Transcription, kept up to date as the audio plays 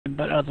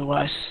but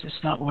otherwise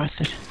it's not worth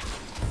it,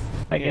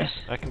 I guess.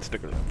 I can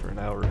stick around for an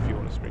hour if you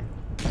want to stream.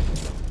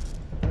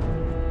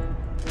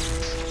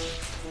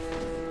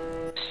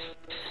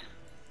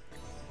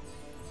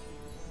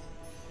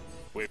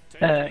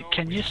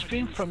 Can you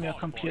stream from your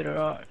computer,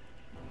 or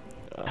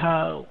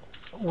how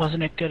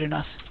wasn't it good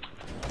enough?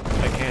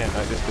 I can,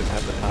 I just didn't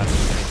have the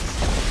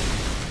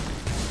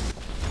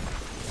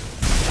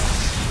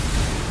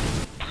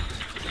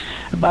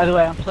time. By the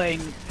way, I'm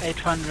playing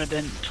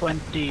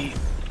 820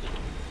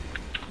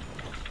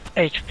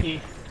 HP,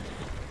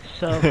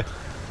 so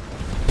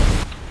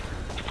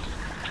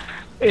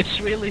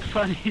it's really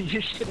funny. You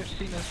should have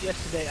seen us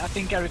yesterday. I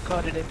think I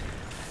recorded it.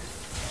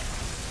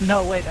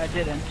 No, wait, I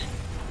didn't.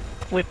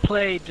 We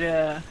played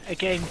a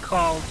game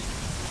called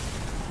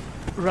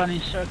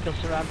Running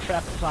Circles Around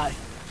Trapfly.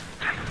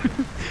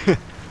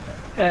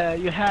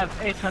 You have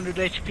 800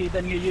 HP,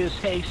 then you use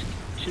haste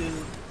to,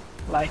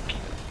 like,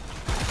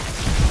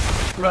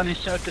 run in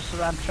circles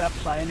around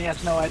Trapfly, and he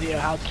has no idea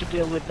how to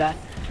deal with that.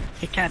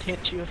 He can't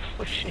hit you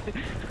for shit.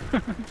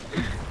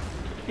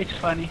 It's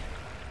funny.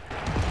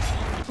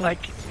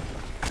 Like,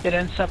 it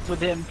ends up with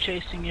him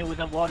chasing you with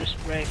a water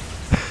spray.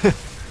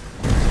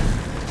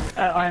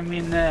 I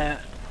mean,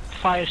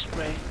 fire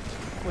spray,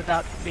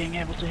 without being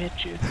able to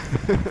hit you.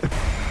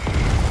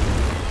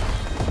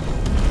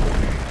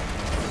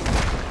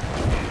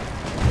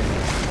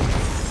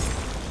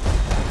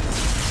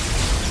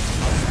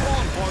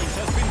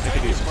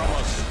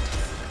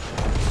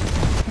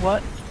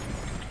 What?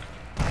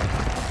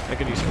 I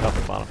could use some help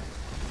at the bottom.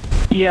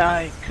 Yeah,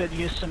 I could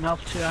use some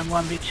help too. I'm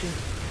 1v2.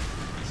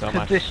 So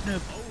much. This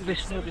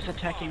noob is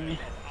attacking me.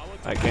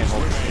 I can't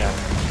hold this gap.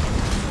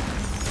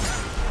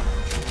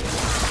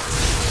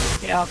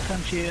 Yeah, I'll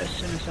come to you as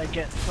soon as I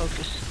get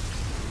focus.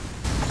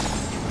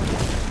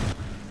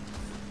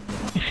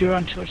 If you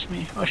run towards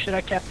me, or should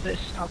I cap this?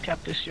 I'll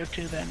cap this. You're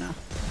two there now.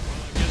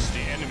 Guess the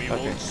enemy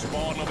won't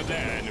spawn over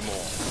there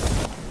anymore.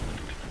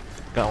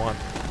 Got one.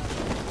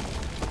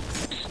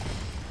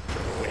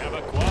 We have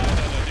acquired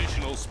an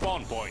additional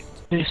spawn point.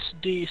 This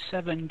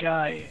D7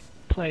 guy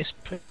plays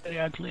pretty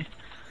ugly.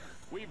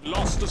 We've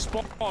lost the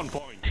spawn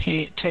point.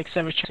 He takes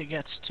every chance he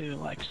gets to,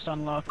 like,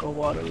 stunlock or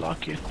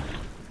waterlock you.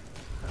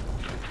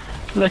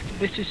 Look,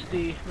 this is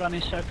the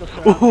running circles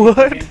around.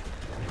 What?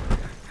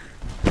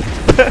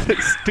 That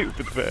is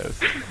stupid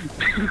fast.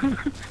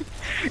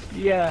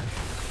 Yeah,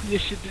 you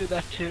should do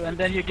that too, and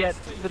then you get,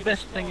 the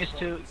best thing is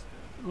to,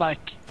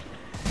 like,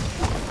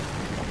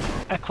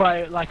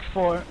 acquire like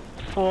four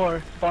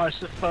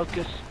bars of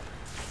focus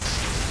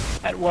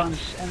at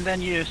once, and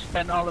then you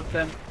spend all of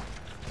them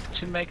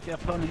to make the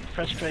opponent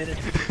frustrated.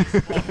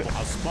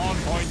 Our spawn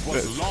point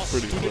was That's lost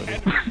pretty to the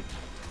funny.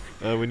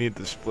 enemy. We need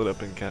to split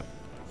up and cap.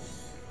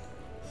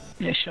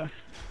 Yeah, sure.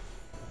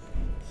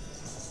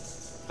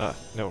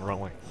 No,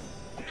 wrong way.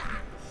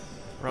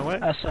 Wrong way?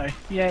 Sorry.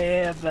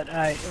 Yeah, but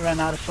I ran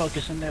out of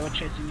focus and they were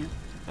chasing you.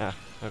 Ah,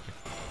 okay.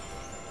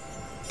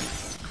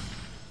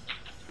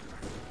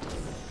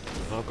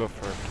 I'll go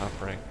for top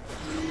rank.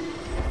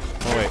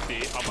 Oh wait.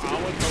 50 of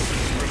our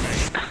tokens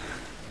remain.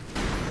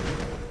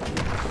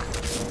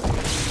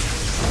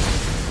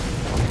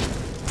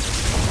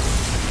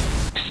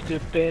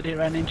 Stupid, he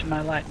ran into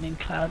my lightning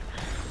cloud.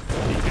 The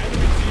enemy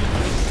team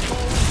has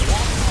stolen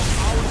one of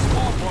our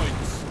spawn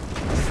points.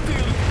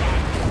 Still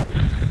back.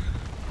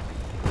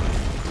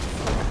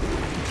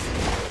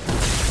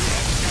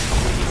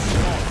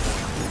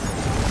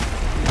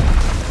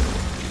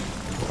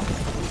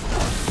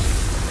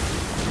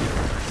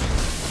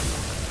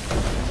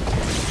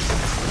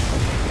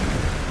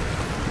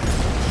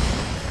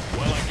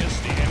 Well, I guess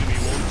the enemy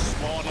won't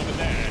spawn over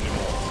there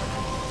anymore.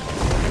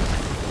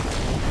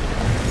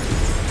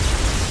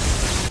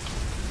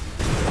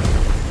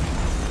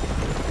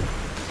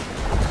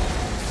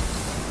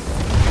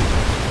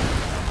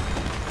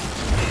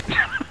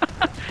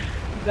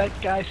 That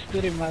guy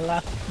stood in my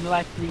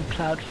lightning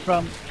cloud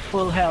from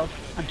full health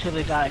until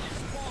he died.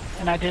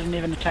 And I didn't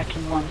even attack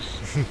him once.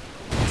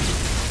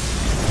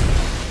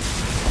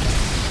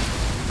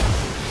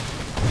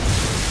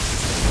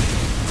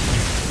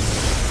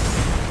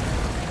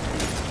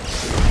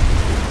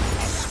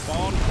 Our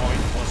spawn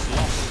point was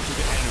lost to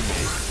the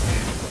enemy.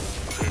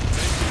 We've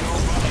taken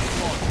over the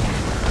spawn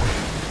point.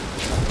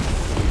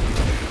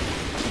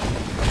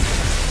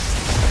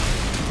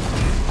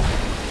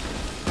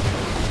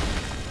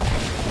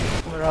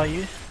 Where are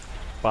you?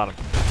 Bottom.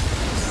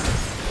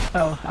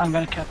 Oh, I'm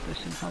gonna cap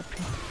this and help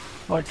you.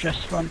 Or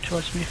just run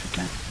towards me if you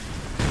can.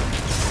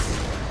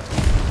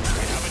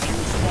 We have a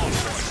new spawn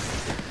point.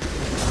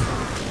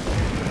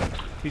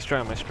 He's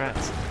trying my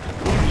strats.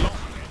 The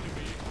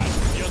enemy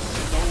has just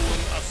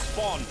stolen a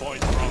spawn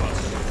point from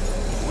us.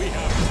 We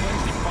have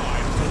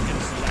 25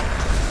 tokens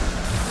left.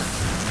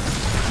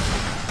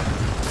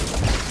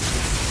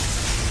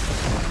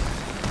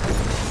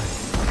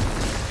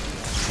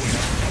 We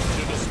have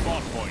captured a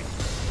spawn point.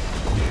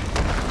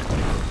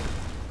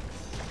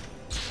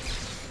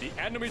 The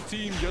enemy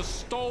team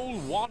just stole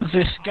one.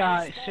 This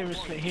guy,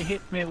 seriously, he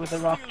hit me with a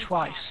rock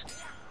twice.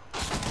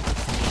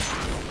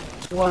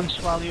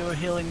 Once while you were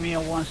healing me,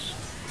 or once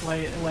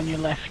when you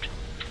left.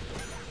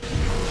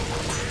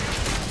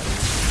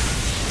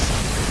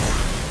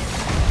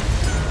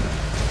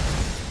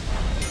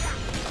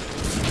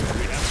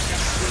 We have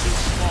captured his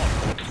spawn.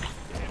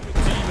 The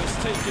team has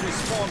taken his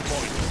spawn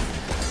point.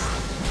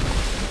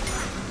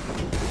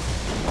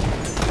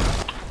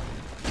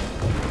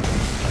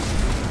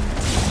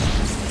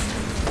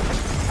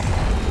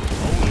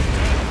 Only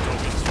 10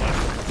 tokens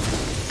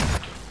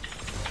left.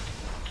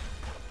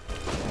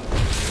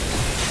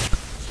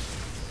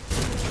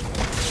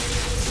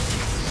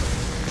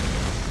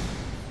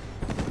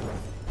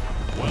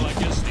 Well, I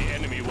guess the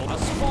enemy will. A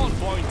spawn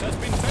point has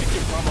been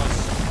taken from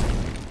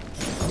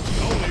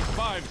us. Only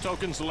 5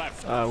 tokens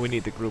left. We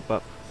need to group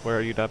up. Where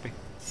are you, Dobby?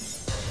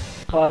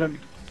 Bottom.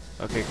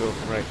 Okay, go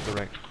right, go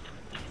right.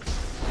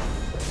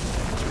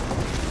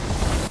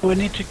 We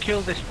need to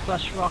kill this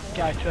plus rock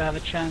guy to have a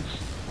chance.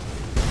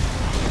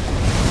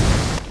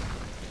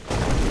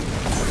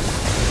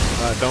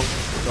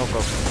 Don't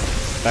go.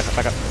 Back up,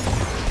 back up.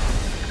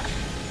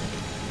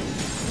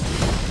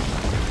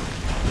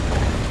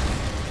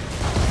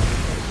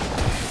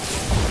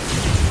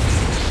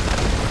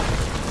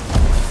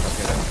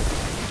 Okay, then.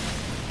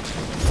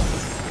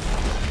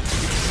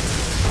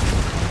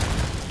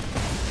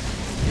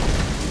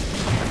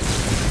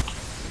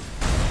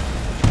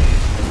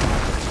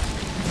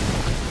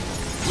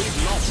 We've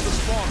lost the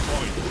spawn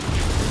point.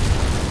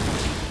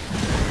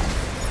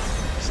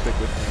 Stick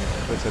with me.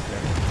 Let's hit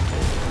there.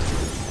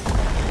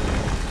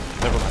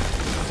 Never mind.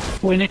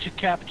 We need to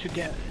cap to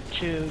get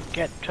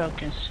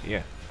tokens.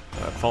 Yeah.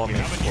 Follow me. We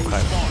have a new We'll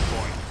climb. spawn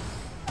point.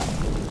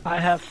 I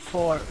have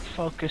 4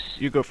 focus.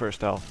 You go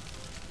first, I'll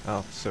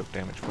soak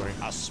damage for you.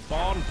 A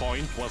spawn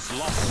point was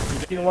lost to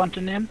the Do you want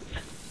an imp?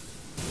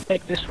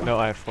 Take this one. No,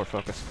 I have 4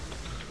 focus.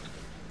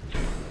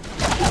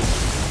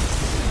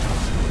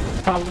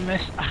 Problem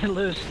is, I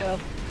lose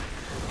health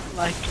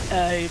like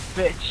a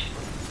bitch.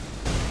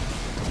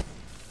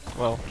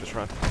 Well, just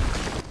run.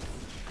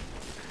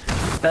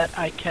 That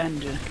I can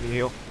do. Can you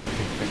heal?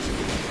 Okay,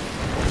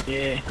 thanks.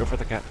 Yeah. Go for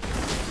the cat.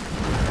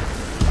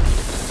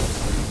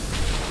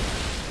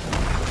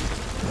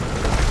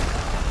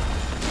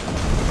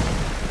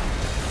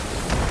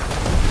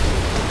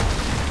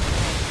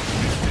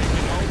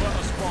 taking over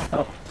a spawn.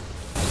 Oh,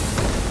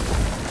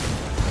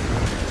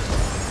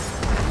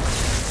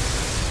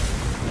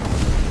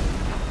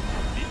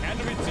 The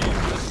enemy team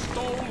just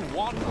stole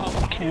one of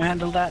our. can you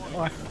handle that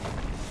or?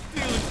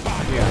 Steal it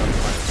back. Yeah, that's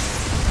fine.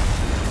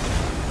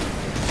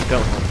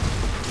 Kill him.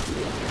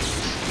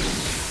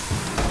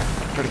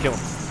 Try to kill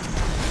him.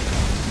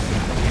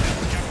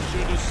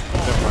 Capture the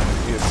spawn. Never mind.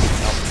 He is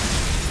out.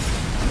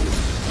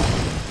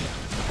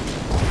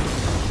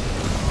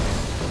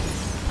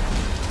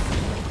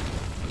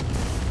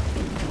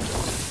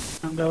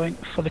 I'm going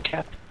for the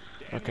cap.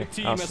 The Okay, enemy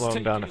team I'll has slow him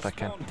taken down the if I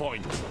can. spawn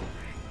point.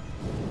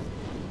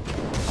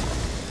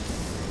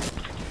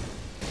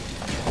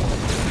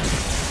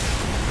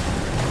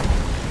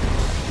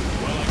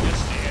 Well, I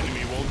guess the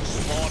enemy won't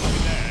spawn over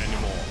there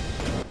anymore.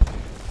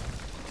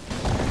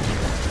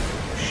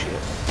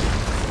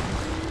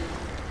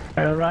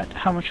 Alright,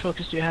 how much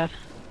focus do you have?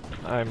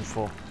 I'm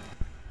full.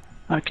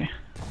 Okay.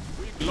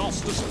 We've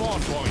lost the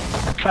spawn point.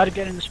 Try to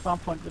get in the spawn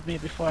point with me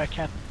before I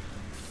cap.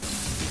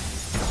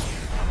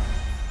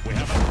 We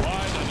have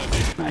acquired an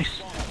additional Nice.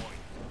 spawn point.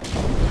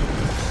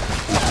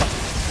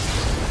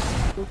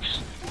 Oops.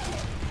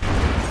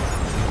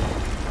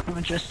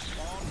 I'm just...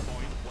 Spawn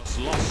point was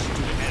lost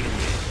to the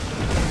enemy.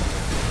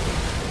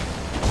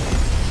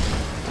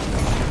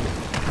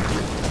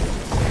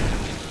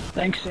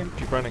 Thanks, Sim.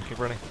 Keep running, keep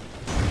running.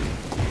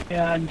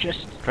 Yeah, I'm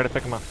just Try to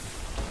pick him up.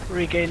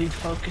 regaining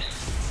focus.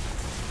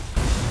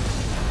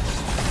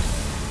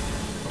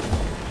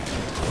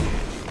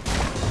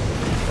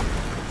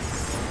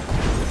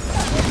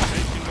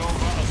 Taking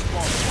over a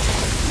spawn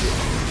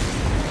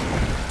point.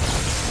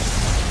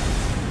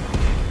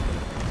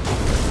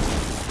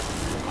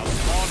 A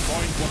spawn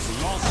point was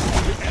lost to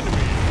the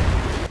enemy.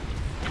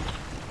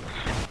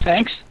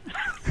 Thanks.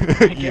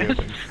 I guess.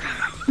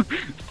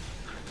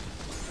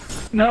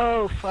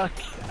 No, fuck.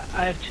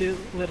 I have too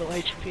little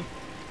HP. Keep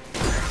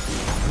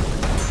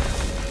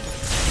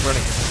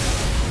running.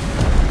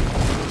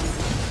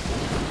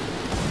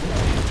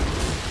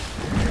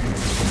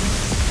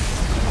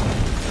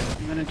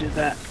 I'm gonna do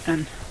that,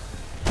 and...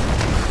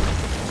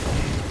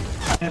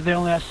 Yeah, they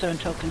only have 7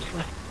 tokens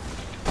left.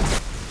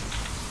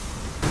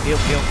 Heal,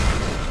 heal.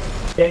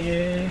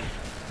 Yeah.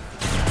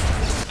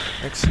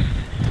 Thanks.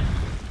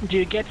 Do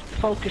you get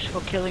focus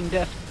for killing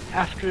Death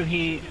after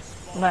he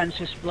lands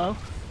his blow?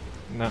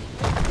 No.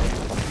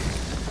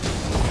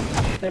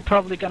 They're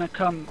probably gonna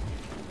come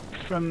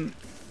from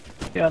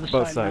the other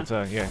Both side.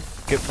 sides, yeah.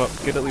 Get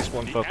at least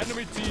one The focus.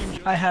 enemy team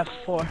just Now. I have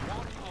 4.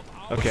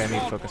 Okay, I need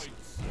spawn focus.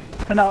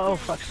 points. Oh, no, oh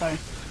fuck, sorry.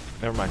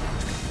 Never mind.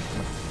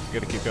 You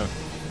gotta keep going.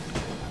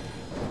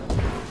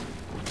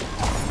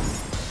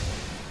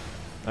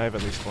 I have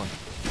at least one.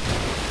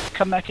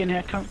 Come back in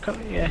here, come,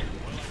 yeah.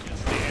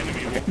 The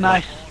enemy will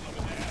Nice.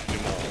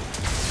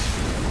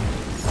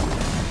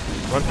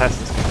 Run past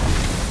this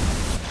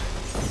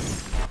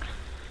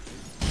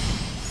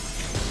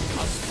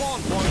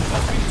spawn point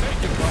has been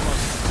taken from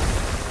us.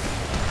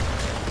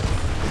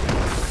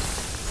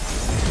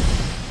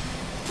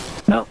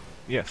 No.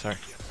 Yeah, sorry.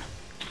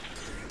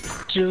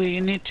 Do we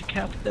need to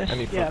cap this? I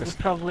need Yeah, focus.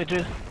 we probably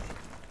do.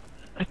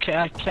 Okay,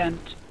 I can't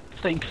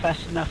think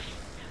fast enough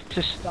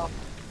to stop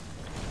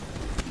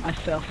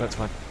myself. That's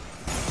fine.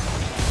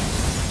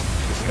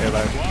 Just stay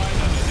alive.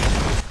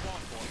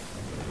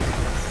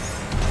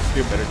 Do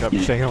a better job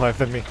of staying alive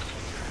than me.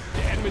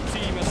 The enemy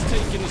team has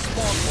taken a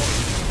spawn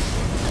point.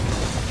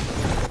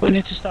 We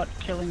need to start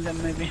killing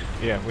them, maybe.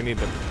 Yeah, we need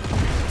to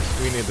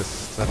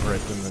separate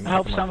them and I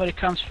hope pick 'em up. somebody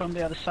comes from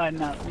the other side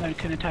now, then we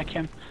can attack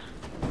him.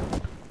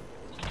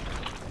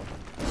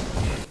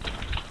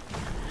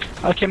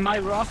 Okay, my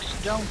rocks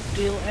don't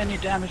deal any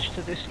damage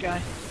to this guy.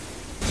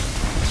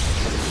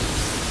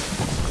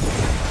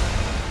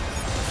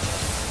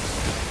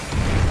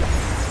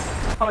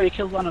 Oh, you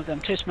killed one of them,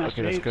 Tistmaster.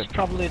 Okay, that's He's good.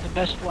 probably the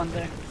best one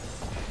there.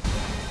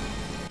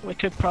 We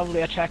could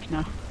probably attack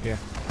now. Yeah.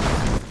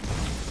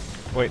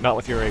 Wait, not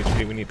with your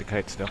HP, we need the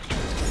kite still.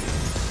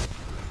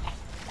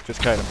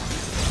 Just kite him.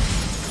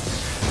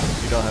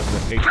 You don't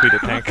have the HP to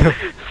tank him.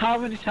 How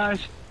many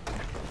times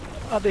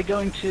are they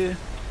going to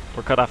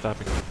We're cut off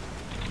topic.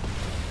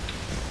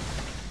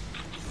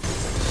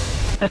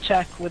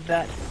 attack with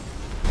that?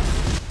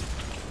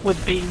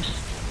 With beams?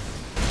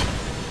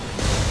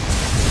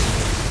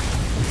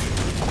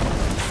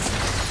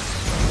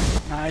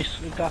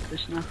 Nice, we've got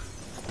this now.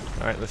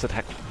 Alright, let's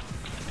attack.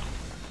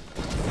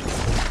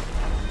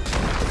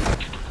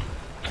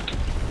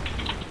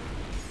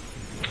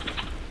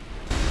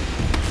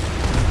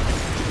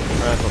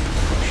 Alright,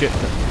 oh, shit,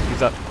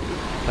 he's up.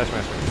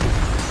 Taskmaster.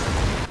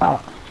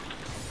 Oh.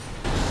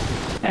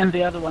 And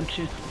the other one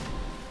too.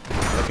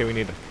 Okay, we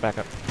need to back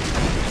up.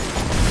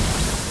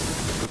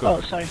 Go, go.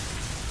 Oh, sorry.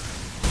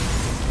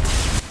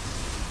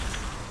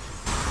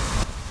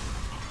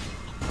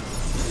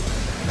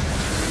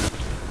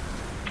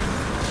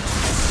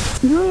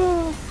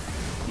 No.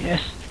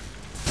 Yes.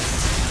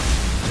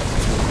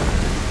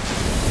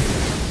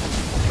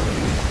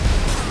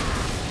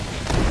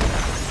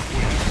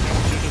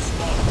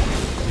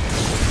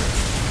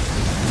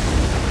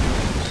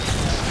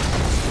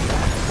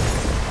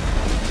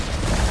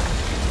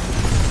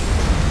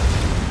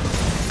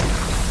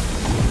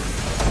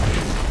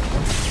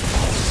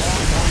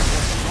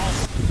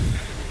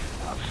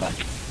 Oh, fuck.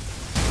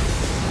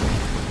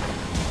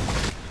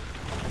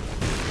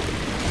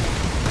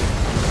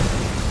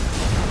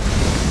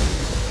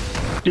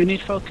 Do you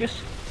need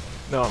focus?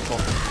 No, I'm full.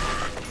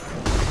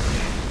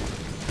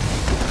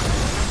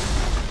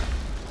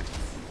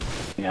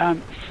 Yeah,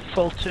 I'm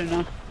full too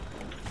now.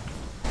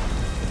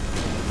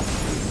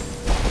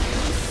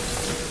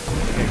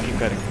 Okay, keep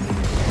cutting. We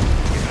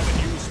have a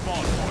new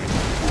spawn point.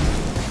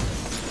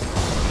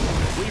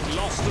 We've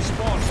lost the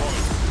spawn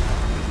point.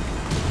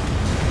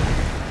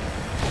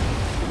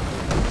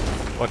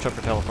 Watch out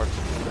for teleports.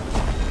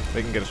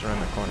 They can get us around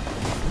that corner.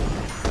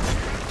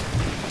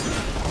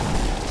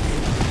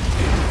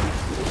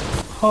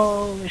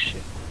 Holy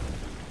shit.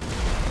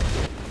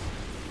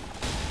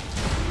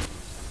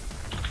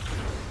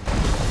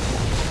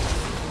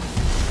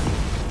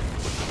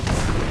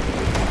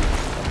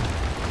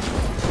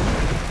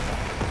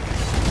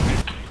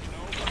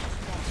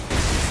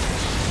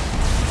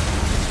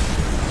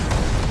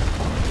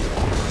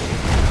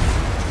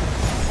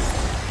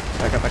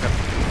 Back up, back up.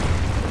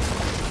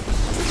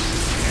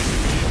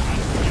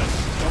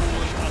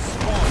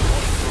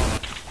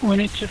 We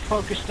need to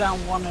focus down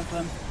one of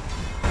them.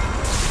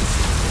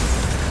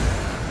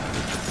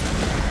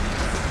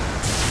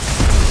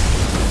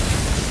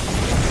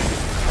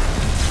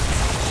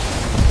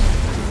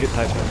 Get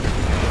Taskmaster.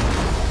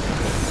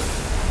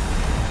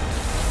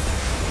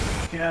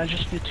 Yeah, I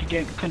just need to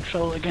get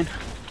control again.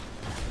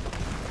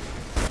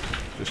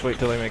 Just wait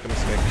till they make a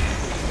mistake.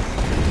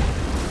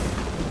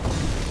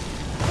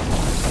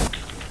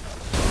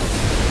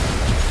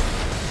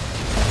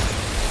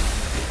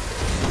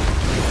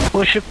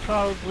 We should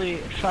probably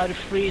try to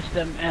freeze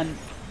them and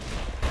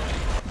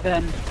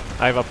then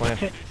I have a plan.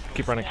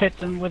 Keep running. hit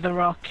them with a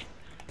rock.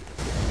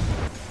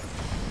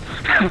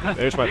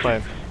 There's my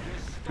plan.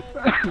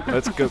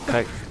 Let's go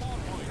kite.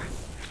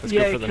 Let's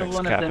Yeah, go for the kill next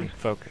one of cap them. and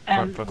focus.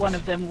 And one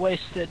of them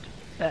wasted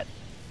that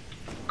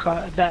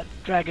that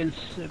dragon's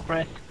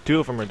breath. Two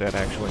of them are dead,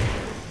 actually.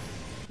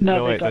 No,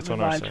 No, they wait, got that's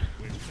one I revived.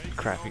 said.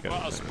 Crap, you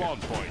got A it. spawn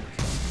point.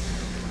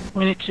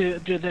 We need to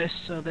do this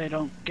so they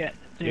don't get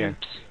the Yeah.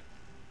 oops.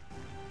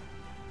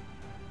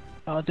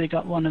 Oh, they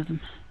got one of them.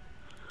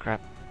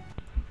 Crap.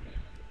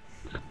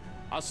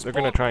 A They're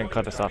gonna spawn try and point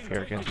cut us has off been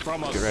here again. taken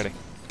from us. Get ready.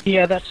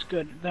 Yeah, that's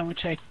good. Then we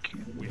take...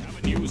 We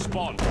have a new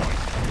spawn point.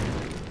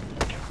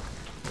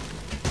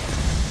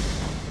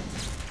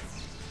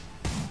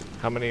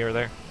 How many are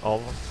there? All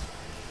of them?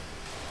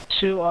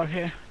 2 are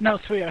here. No,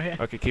 3 are here.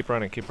 Okay, keep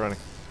running, keep running.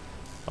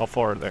 All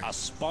 4 are there. A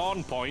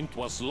spawn point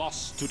was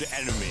lost to the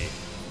enemy.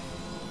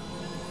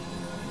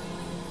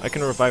 I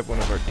can revive one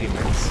of our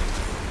teammates.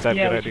 Is that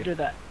Yeah, a we good can idea? do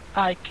that.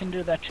 I can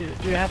do that too.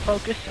 Do you have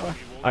focus or?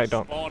 I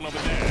don't. Spawn over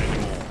there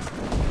anymore.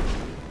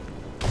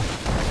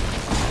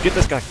 Get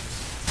this guy.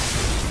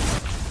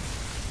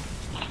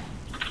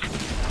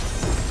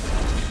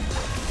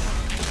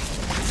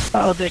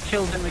 Oh, they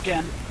killed him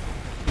again.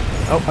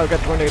 Oh, I've got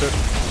tornadoes.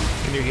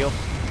 Can you heal?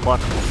 Block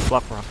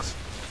rocks.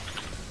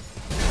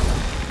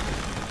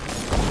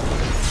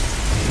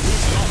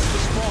 We've lost the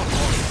spawn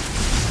point.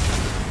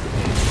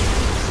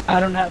 I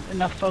don't have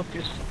enough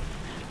focus.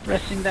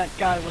 Resting that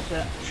guy was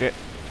a Shit.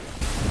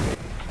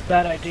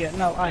 bad idea.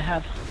 No, I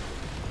have.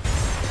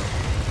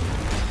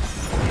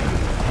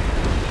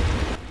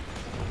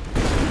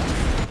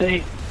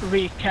 They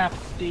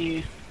recapped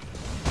the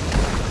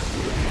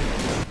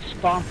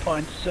spawn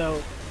point,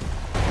 so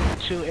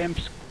 2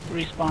 imps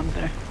respawned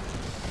there.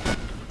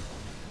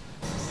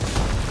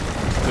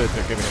 Good,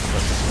 they're giving it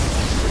focus.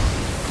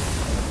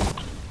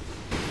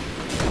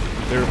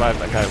 They revived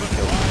that guy we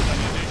killed. Find an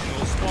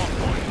additional spawn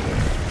point.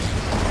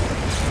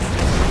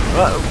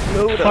 Uh-oh,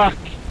 no, Fuck!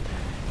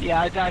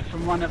 Yeah, I died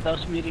from one of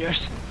those meteors.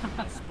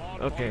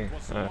 Spawn Okay, point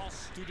was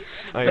lost to the enemy.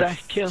 I But I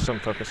have killed- some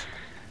focus.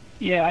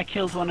 Yeah, I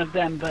killed one of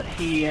them, but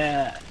he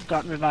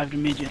got revived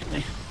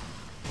immediately.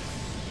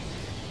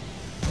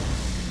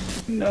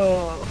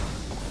 No,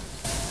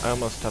 I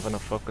almost have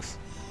enough focus.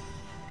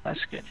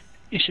 that's good.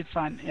 You should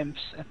find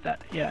imps at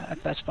that,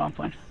 at that spawn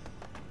point.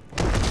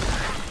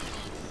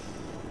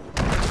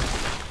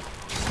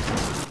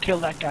 Kill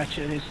that guy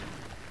too, he's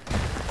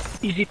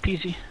easy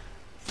peasy.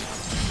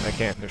 I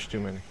can't, there's too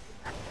many.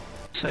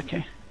 It's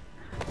okay.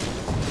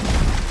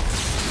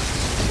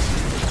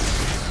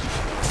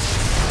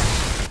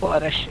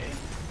 What a shame.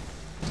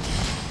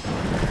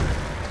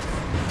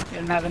 You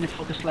don't have any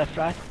focus left,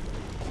 right?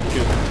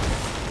 Two.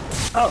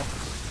 Oh.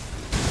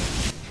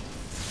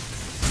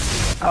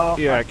 Oh,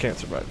 Yeah, I can't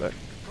survive that.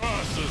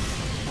 Versus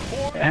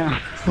yeah.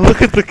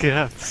 Look at the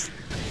gaps.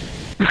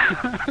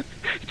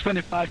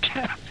 25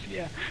 caps,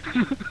 yeah.